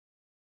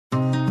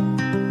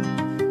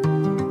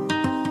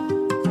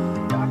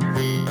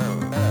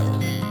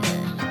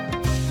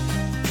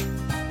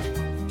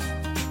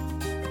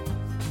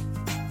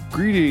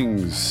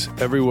Greetings,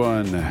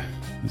 everyone.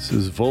 This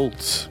is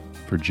Volts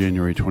for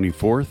January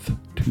 24th,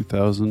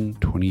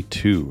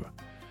 2022.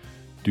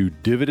 Do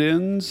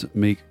dividends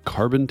make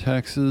carbon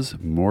taxes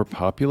more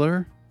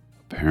popular?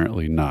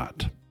 Apparently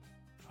not.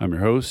 I'm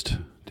your host,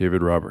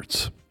 David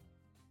Roberts.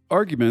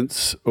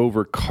 Arguments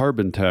over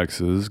carbon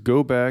taxes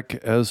go back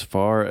as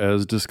far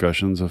as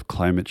discussions of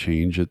climate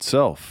change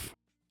itself.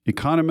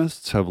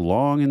 Economists have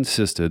long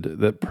insisted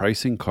that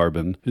pricing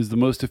carbon is the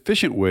most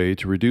efficient way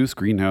to reduce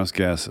greenhouse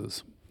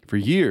gases. For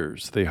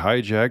years, they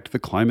hijacked the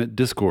climate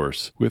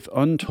discourse with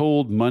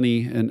untold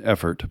money and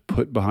effort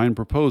put behind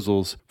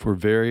proposals for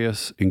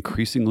various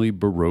increasingly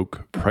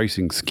baroque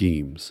pricing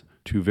schemes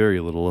to very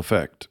little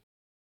effect.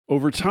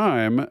 Over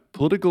time,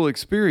 political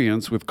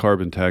experience with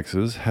carbon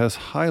taxes has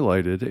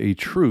highlighted a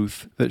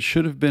truth that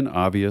should have been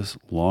obvious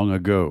long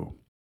ago.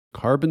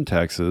 Carbon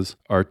taxes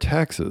are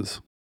taxes.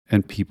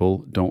 And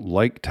people don't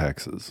like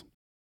taxes.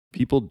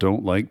 People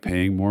don't like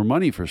paying more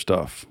money for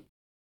stuff.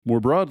 More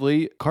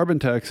broadly, carbon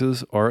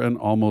taxes are an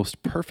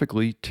almost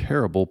perfectly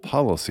terrible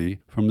policy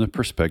from the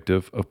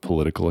perspective of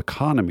political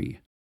economy.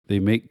 They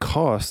make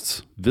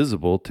costs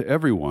visible to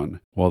everyone,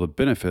 while the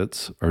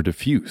benefits are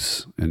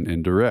diffuse and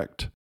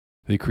indirect.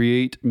 They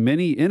create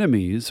many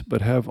enemies,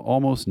 but have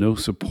almost no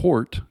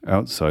support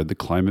outside the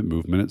climate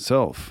movement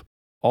itself.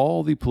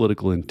 All the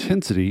political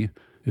intensity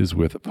is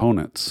with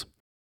opponents.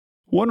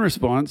 One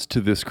response to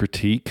this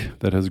critique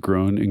that has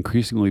grown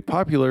increasingly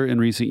popular in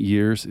recent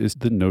years is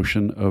the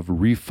notion of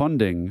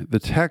refunding the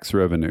tax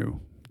revenue,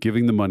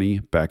 giving the money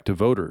back to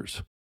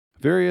voters.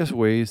 Various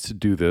ways to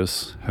do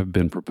this have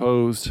been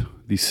proposed,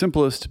 the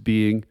simplest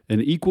being an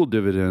equal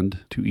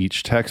dividend to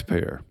each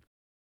taxpayer.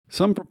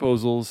 Some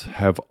proposals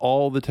have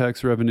all the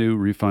tax revenue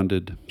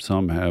refunded,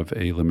 some have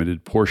a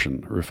limited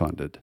portion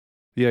refunded.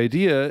 The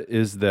idea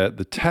is that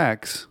the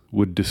tax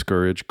would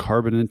discourage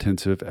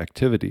carbon-intensive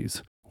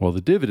activities, while the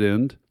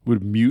dividend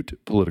would mute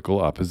political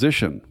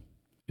opposition.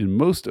 In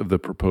most of the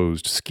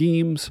proposed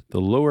schemes, the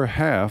lower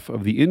half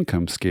of the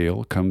income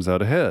scale comes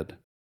out ahead.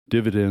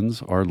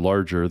 Dividends are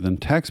larger than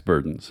tax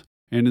burdens,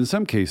 and in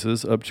some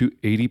cases, up to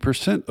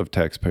 80% of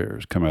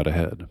taxpayers come out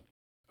ahead.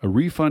 A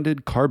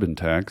refunded carbon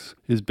tax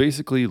is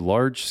basically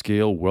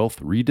large-scale wealth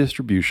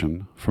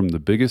redistribution from the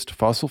biggest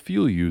fossil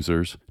fuel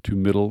users to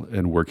middle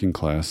and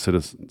working-class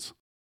citizens.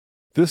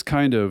 This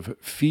kind of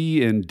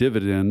fee and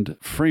dividend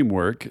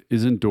framework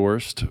is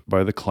endorsed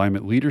by the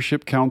Climate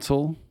Leadership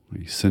Council, a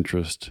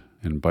centrist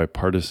and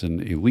bipartisan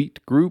elite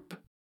group,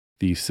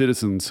 the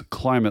Citizens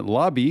Climate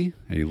Lobby,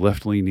 a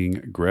left-leaning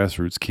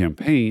grassroots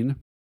campaign,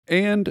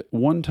 and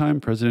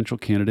one-time presidential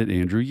candidate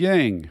Andrew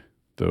Yang,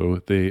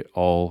 though they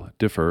all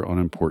differ on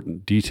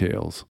important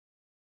details.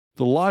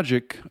 The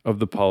logic of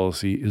the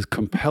policy is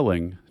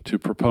compelling to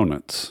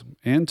proponents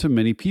and to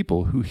many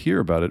people who hear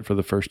about it for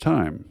the first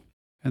time,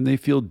 and they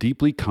feel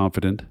deeply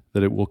confident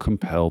that it will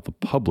compel the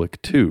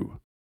public too.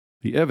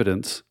 The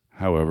evidence,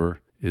 however,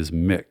 is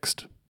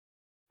mixed.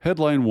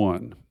 Headline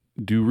 1.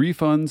 Do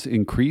refunds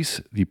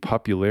increase the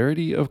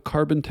popularity of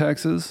carbon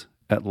taxes?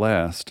 At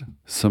last,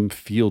 some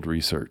field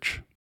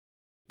research.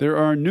 There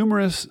are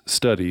numerous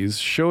studies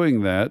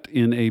showing that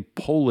in a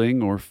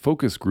polling or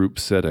focus group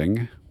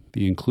setting,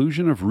 the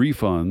inclusion of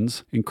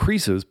refunds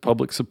increases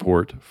public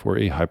support for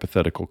a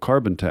hypothetical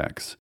carbon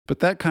tax. But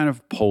that kind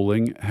of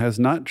polling has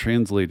not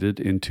translated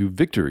into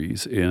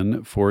victories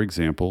in, for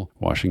example,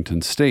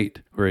 Washington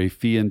State, where a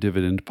fee and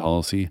dividend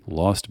policy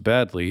lost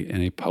badly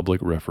in a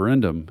public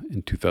referendum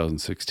in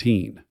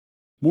 2016.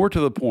 More to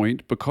the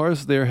point,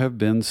 because there have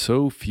been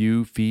so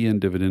few fee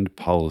and dividend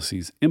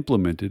policies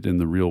implemented in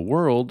the real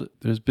world,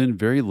 there's been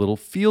very little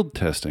field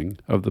testing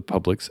of the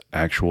public's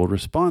actual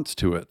response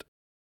to it.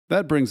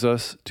 That brings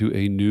us to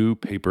a new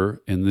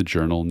paper in the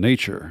journal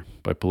Nature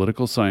by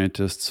political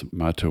scientists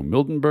Matto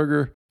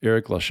Mildenberger,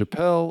 Eric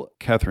LaChapelle,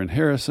 Catherine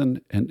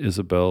Harrison, and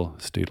Isabel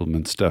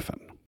Stadelman-Steffen.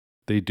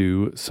 They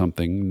do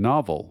something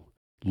novel.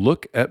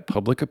 Look at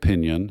public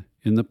opinion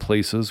in the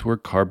places where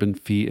carbon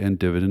fee and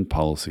dividend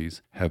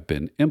policies have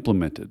been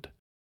implemented.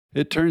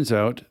 It turns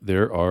out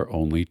there are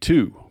only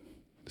two.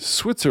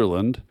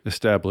 Switzerland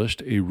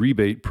established a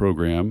rebate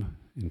program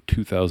in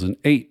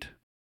 2008.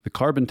 The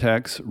carbon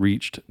tax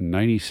reached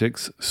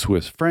 96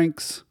 Swiss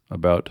francs,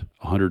 about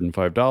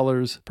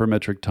 $105 per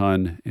metric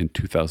ton in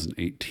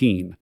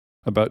 2018.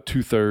 About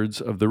 2/3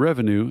 of the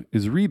revenue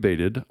is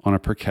rebated on a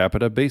per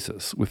capita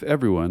basis, with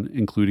everyone,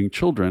 including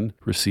children,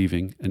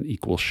 receiving an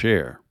equal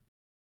share.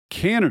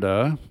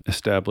 Canada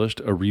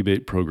established a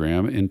rebate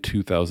program in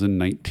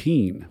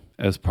 2019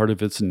 as part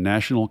of its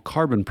national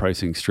carbon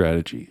pricing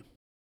strategy.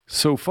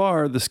 So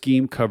far, the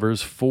scheme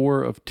covers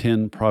 4 of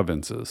 10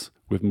 provinces,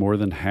 with more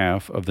than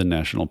half of the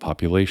national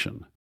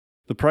population.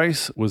 The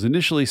price was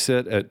initially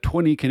set at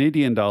 20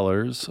 Canadian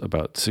dollars,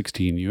 about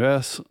 16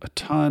 US, a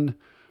ton,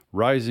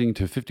 rising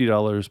to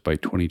 $50 by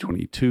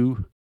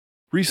 2022.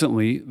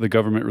 Recently, the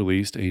government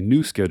released a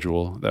new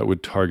schedule that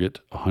would target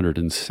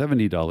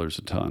 $170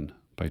 a ton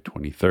by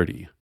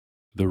 2030.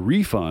 The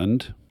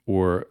refund,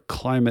 or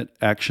Climate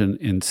Action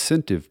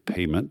Incentive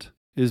Payment,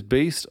 is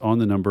based on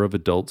the number of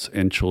adults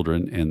and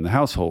children in the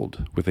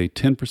household, with a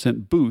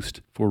 10%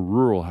 boost for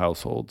rural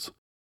households.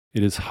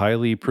 It is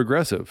highly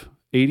progressive.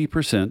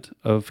 80%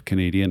 of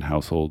Canadian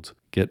households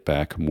get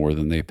back more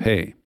than they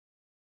pay.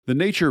 The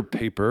Nature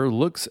paper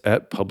looks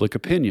at public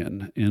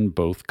opinion in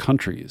both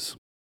countries.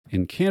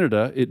 In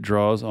Canada, it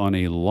draws on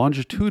a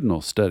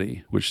longitudinal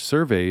study which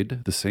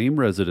surveyed the same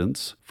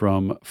residents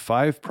from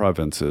 5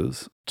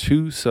 provinces,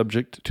 2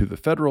 subject to the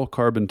federal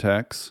carbon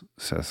tax,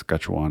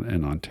 Saskatchewan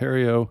and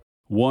Ontario,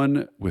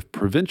 1 with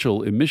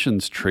provincial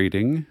emissions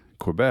trading,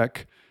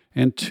 Quebec,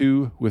 and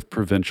 2 with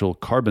provincial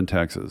carbon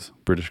taxes,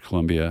 British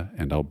Columbia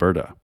and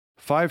Alberta.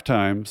 5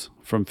 times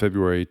from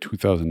February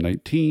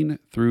 2019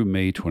 through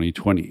May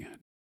 2020,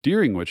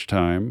 during which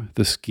time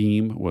the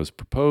scheme was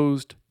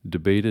proposed,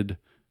 debated,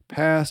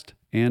 passed,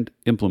 and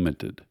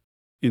implemented.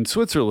 In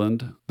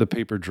Switzerland, the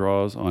paper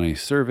draws on a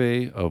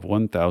survey of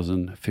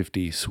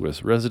 1,050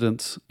 Swiss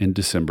residents in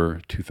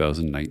December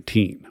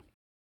 2019.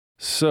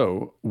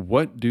 So,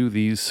 what do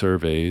these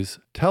surveys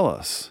tell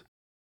us?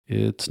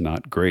 It's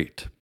not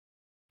great.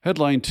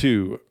 Headline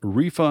 2,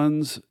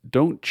 refunds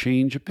don't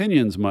change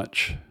opinions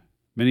much.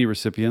 Many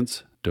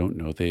recipients don't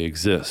know they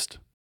exist.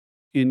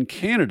 In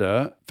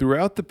Canada,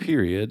 throughout the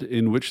period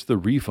in which the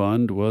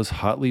refund was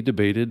hotly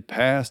debated,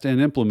 passed, and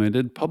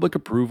implemented, public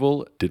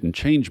approval didn't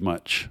change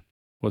much.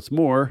 What's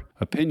more,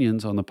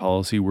 opinions on the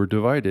policy were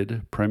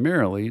divided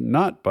primarily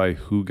not by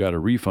who got a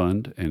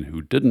refund and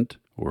who didn't,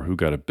 or who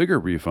got a bigger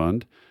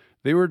refund.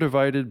 They were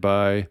divided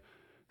by,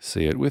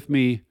 say it with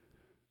me,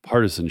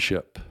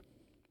 partisanship.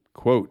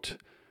 Quote,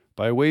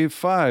 by wave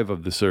 5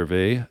 of the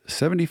survey,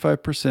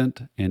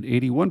 75% and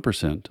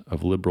 81%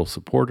 of Liberal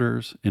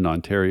supporters in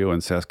Ontario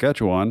and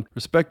Saskatchewan,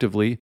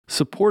 respectively,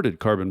 supported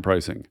carbon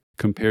pricing,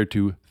 compared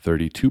to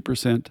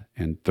 32%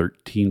 and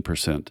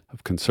 13%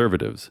 of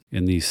Conservatives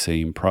in these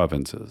same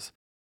provinces.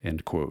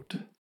 End quote.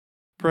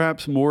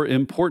 Perhaps more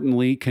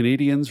importantly,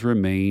 Canadians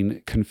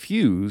remain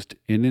confused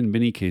and in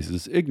many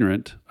cases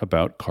ignorant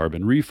about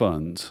carbon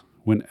refunds.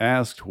 When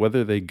asked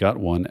whether they got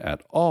one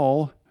at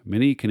all,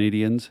 many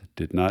Canadians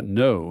did not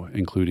know,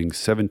 including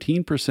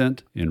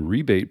 17% in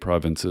rebate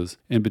provinces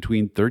and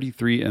between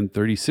 33 and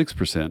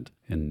 36%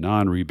 in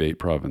non-rebate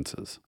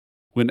provinces.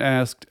 When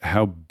asked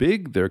how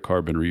big their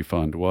carbon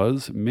refund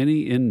was,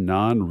 many in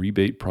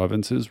non-rebate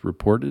provinces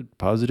reported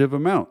positive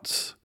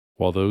amounts,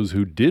 while those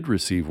who did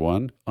receive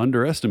one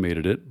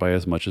underestimated it by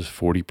as much as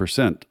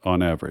 40%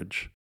 on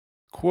average.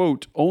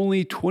 Quote,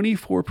 only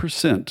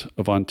 24%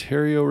 of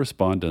Ontario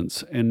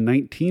respondents and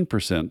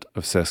 19%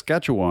 of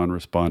Saskatchewan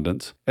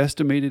respondents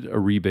estimated a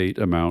rebate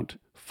amount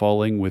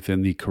falling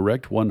within the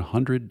correct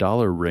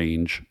 $100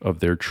 range of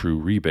their true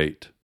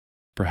rebate.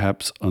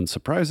 Perhaps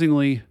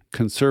unsurprisingly,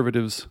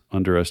 Conservatives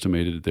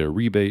underestimated their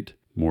rebate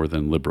more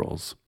than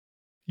Liberals.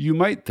 You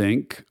might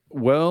think,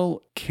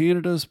 well,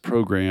 Canada's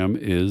program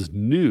is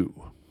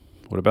new.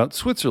 What about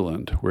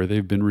Switzerland, where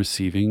they've been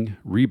receiving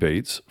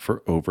rebates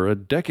for over a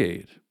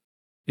decade?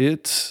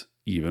 It's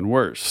even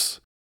worse.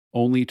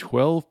 Only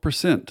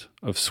 12%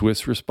 of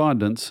Swiss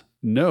respondents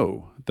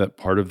know that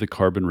part of the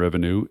carbon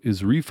revenue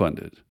is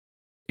refunded.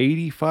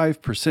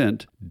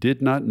 85%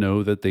 did not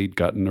know that they'd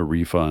gotten a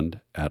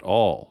refund at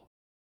all.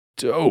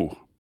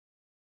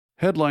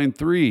 Headline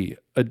 3,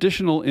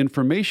 additional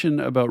information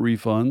about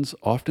refunds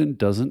often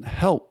doesn't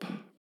help.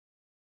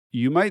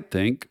 You might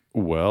think,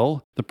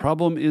 well, the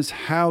problem is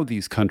how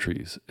these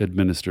countries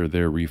administer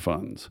their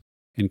refunds.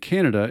 In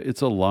Canada,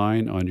 it's a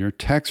line on your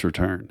tax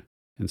return.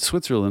 In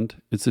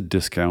Switzerland, it's a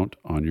discount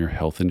on your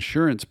health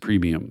insurance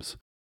premiums.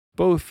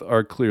 Both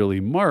are clearly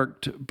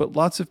marked, but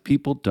lots of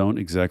people don't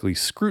exactly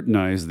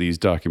scrutinize these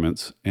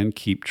documents and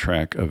keep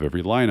track of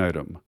every line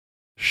item.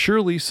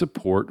 Surely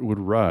support would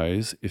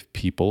rise if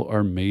people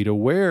are made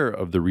aware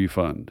of the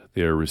refund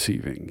they are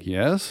receiving,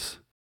 yes?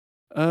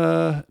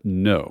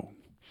 No.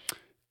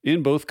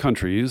 In both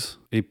countries,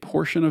 a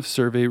portion of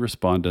survey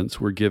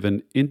respondents were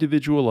given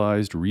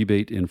individualized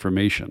rebate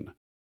information.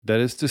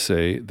 That is to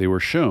say, they were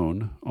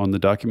shown on the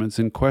documents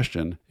in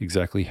question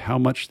exactly how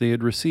much they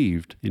had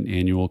received in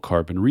annual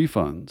carbon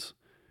refunds.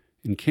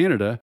 In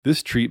Canada,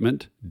 this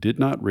treatment did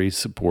not raise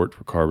support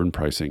for carbon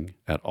pricing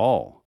at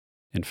all.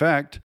 In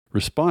fact,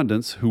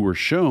 respondents who were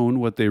shown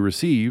what they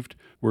received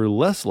were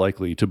less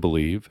likely to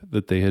believe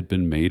that they had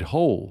been made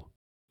whole.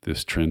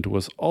 This trend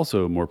was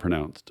also more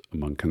pronounced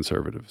among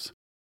Conservatives.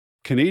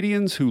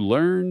 Canadians who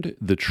learned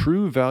the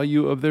true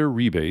value of their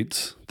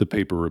rebates, the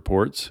paper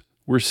reports,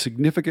 were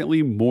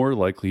significantly more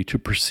likely to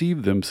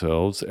perceive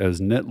themselves as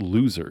net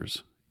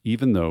losers,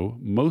 even though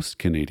most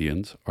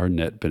Canadians are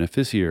net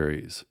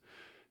beneficiaries.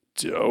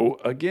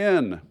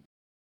 Again.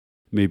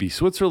 Maybe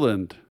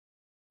Switzerland.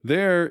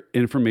 Their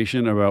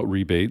information about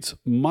rebates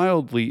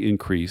mildly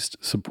increased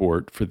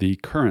support for the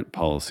current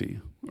policy,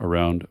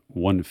 around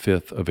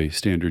 1/5 of a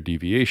standard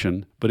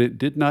deviation, but it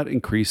did not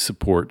increase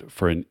support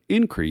for an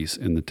increase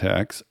in the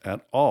tax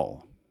at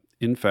all.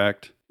 In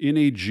fact, in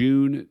a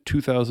June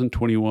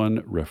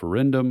 2021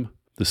 referendum,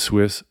 the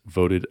Swiss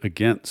voted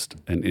against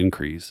an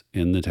increase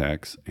in the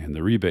tax and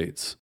the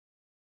rebates.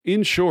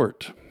 In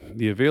short,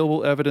 The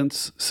available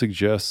evidence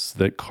suggests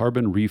that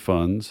carbon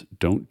refunds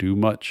don't do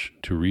much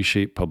to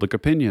reshape public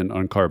opinion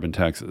on carbon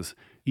taxes,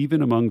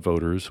 even among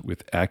voters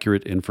with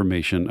accurate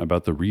information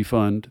about the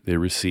refund they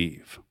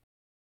receive.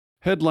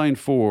 Headline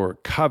 4,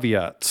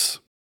 Caveats.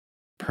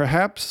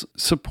 Perhaps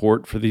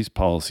support for these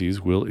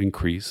policies will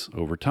increase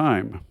over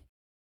time.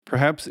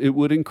 Perhaps it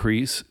would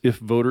increase if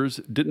voters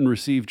didn't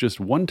receive just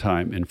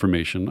one-time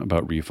information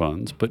about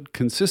refunds, but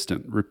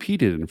consistent,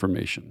 repeated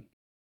information.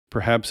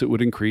 Perhaps it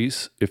would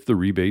increase if the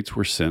rebates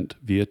were sent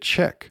via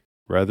check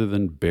rather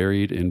than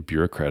buried in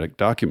bureaucratic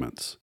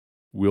documents.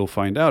 We'll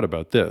find out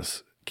about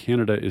this.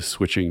 Canada is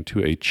switching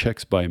to a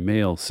checks by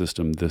mail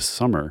system this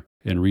summer,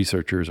 and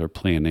researchers are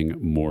planning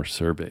more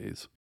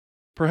surveys.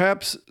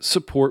 Perhaps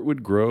support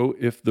would grow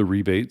if the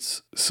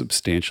rebates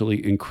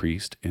substantially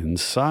increased in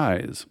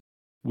size.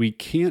 We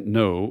can't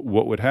know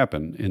what would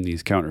happen in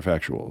these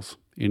counterfactuals.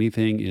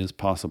 Anything is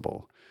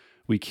possible.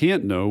 We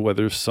can't know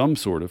whether some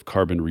sort of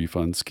carbon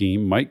refund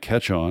scheme might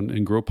catch on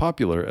and grow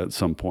popular at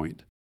some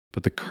point.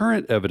 But the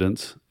current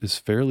evidence is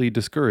fairly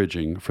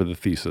discouraging for the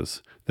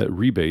thesis that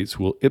rebates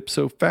will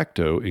ipso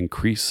facto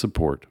increase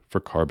support for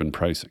carbon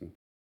pricing.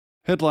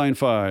 Headline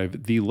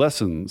 5, The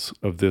Lessons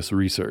of This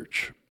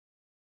Research.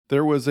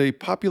 There was a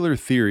popular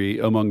theory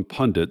among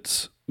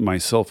pundits,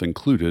 myself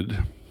included,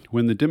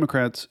 when the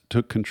Democrats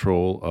took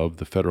control of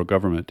the federal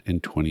government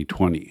in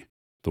 2020.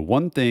 The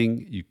one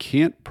thing you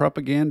can't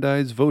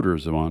propagandize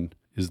voters on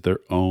is their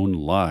own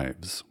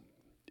lives.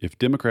 If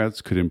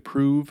Democrats could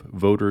improve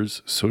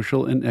voters'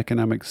 social and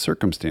economic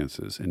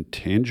circumstances in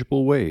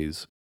tangible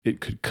ways,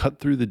 it could cut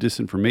through the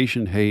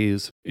disinformation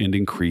haze and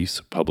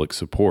increase public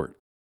support.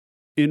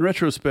 In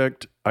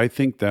retrospect, I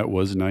think that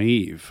was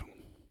naive.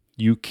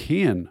 You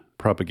can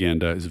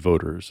propagandize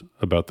voters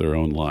about their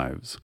own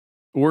lives.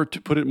 Or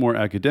to put it more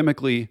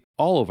academically,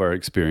 all of our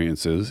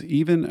experiences,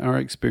 even our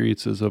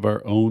experiences of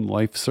our own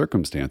life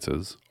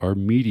circumstances, are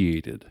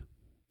mediated.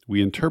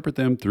 We interpret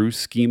them through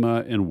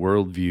schema and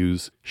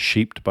worldviews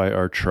shaped by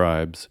our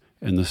tribes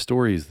and the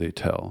stories they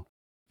tell.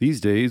 These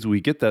days, we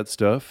get that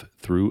stuff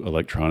through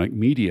electronic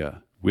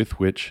media, with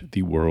which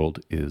the world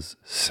is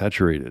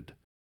saturated.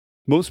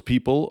 Most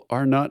people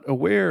are not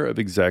aware of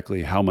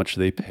exactly how much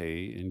they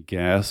pay in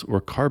gas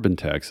or carbon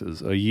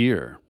taxes a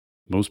year.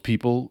 Most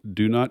people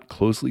do not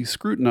closely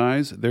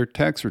scrutinize their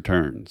tax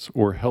returns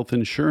or health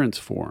insurance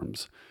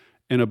forms.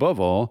 And above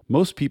all,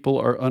 most people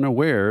are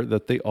unaware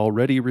that they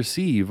already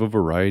receive a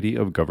variety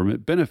of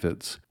government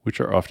benefits,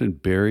 which are often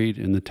buried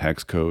in the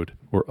tax code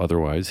or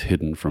otherwise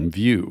hidden from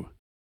view.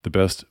 The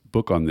best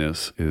book on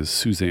this is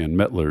Suzanne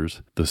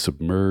Mettler's The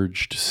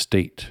Submerged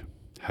State: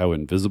 How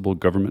Invisible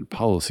Government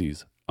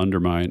Policies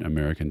Undermine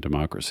American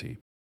Democracy.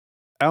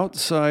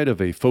 Outside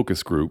of a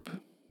focus group,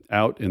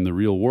 out in the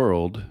real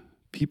world,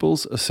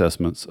 people's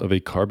assessments of a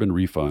carbon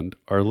refund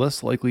are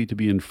less likely to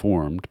be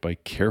informed by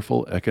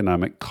careful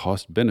economic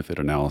cost-benefit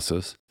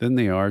analysis than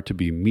they are to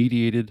be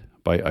mediated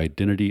by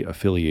identity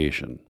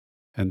affiliation.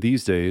 And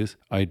these days,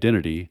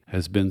 identity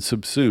has been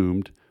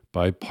subsumed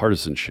by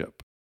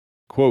partisanship.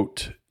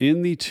 Quote,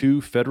 in the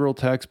 2 federal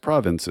tax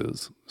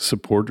provinces,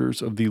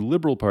 supporters of the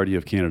Liberal Party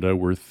of Canada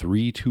were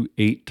 3 to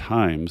 8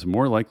 times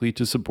more likely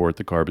to support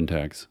the carbon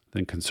tax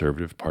than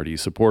Conservative Party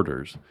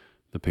supporters,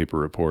 the paper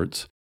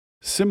reports.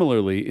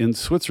 Similarly, in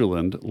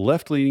Switzerland,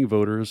 left-leaning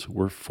voters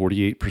were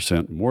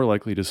 48% more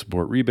likely to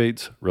support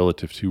rebates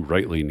relative to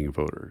right-leaning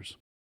voters.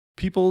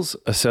 People's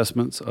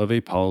assessments of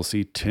a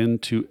policy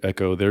tend to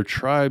echo their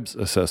tribe's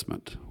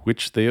assessment,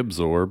 which they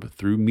absorb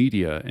through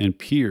media and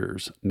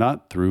peers,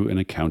 not through an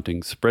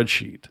accounting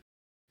spreadsheet.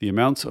 The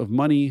amounts of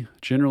money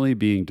generally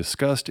being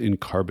discussed in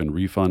carbon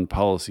refund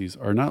policies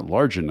are not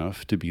large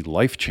enough to be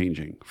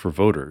life-changing for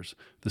voters.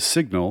 The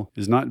signal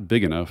is not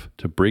big enough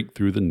to break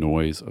through the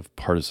noise of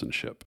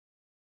partisanship.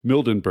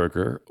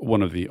 Mildenberger,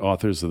 one of the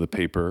authors of the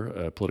paper,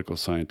 a political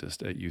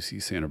scientist at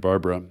UC Santa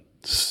Barbara,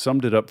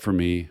 summed it up for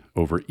me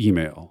over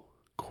email.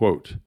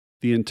 Quote,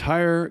 the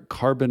entire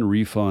carbon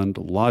refund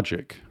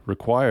logic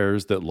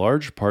requires that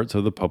large parts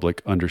of the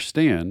public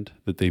understand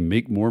that they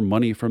make more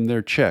money from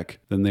their check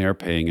than they are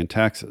paying in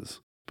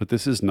taxes. But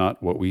this is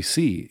not what we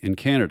see in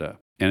Canada,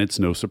 and it's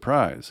no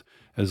surprise.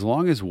 As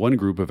long as one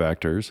group of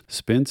actors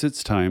spends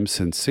its time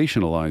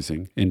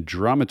sensationalizing and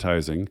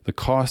dramatizing the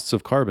costs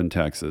of carbon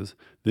taxes,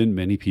 then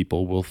many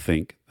people will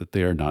think that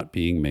they are not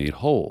being made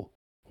whole.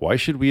 Why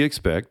should we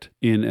expect,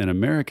 in an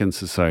American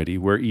society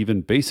where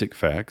even basic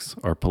facts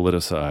are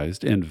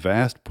politicized and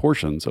vast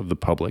portions of the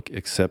public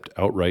accept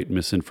outright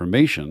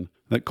misinformation,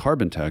 that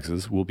carbon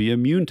taxes will be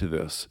immune to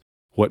this?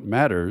 What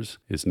matters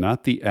is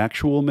not the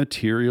actual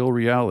material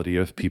reality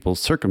of people's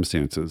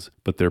circumstances,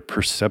 but their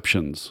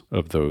perceptions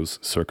of those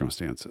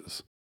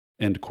circumstances.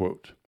 End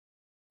quote.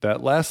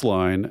 That last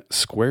line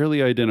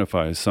squarely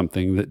identifies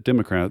something that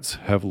Democrats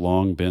have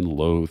long been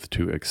loath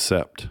to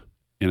accept.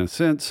 In a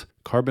sense,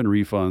 carbon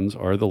refunds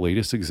are the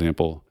latest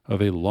example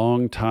of a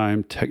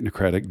long-time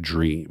technocratic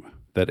dream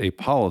that a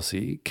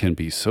policy can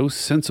be so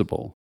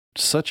sensible,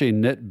 such a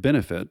net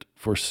benefit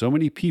for so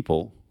many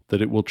people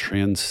that it will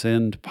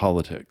transcend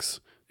politics.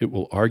 It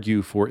will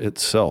argue for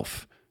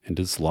itself and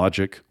its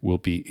logic will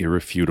be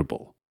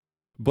irrefutable.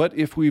 But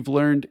if we've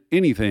learned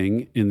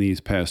anything in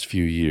these past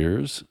few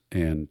years,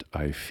 and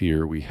I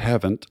fear we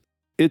haven't,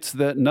 it's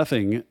that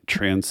nothing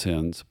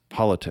transcends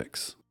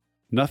politics.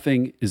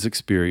 Nothing is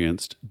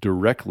experienced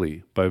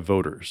directly by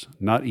voters,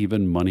 not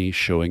even money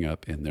showing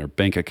up in their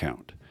bank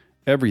account.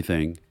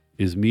 Everything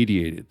is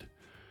mediated.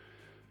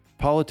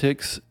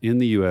 Politics in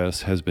the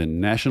U.S. has been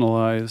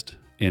nationalized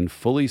and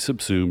fully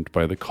subsumed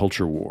by the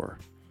culture war.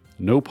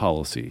 No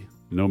policy,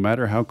 no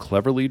matter how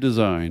cleverly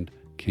designed,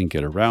 can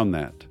get around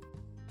that.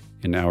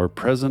 In our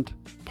present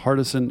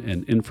partisan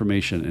and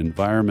information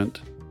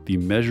environment, the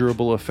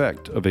measurable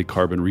effect of a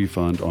carbon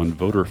refund on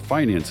voter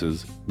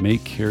finances may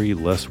carry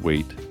less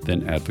weight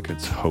than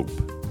advocates hope.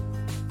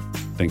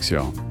 Thanks,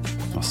 y'all.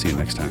 I'll see you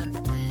next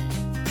time.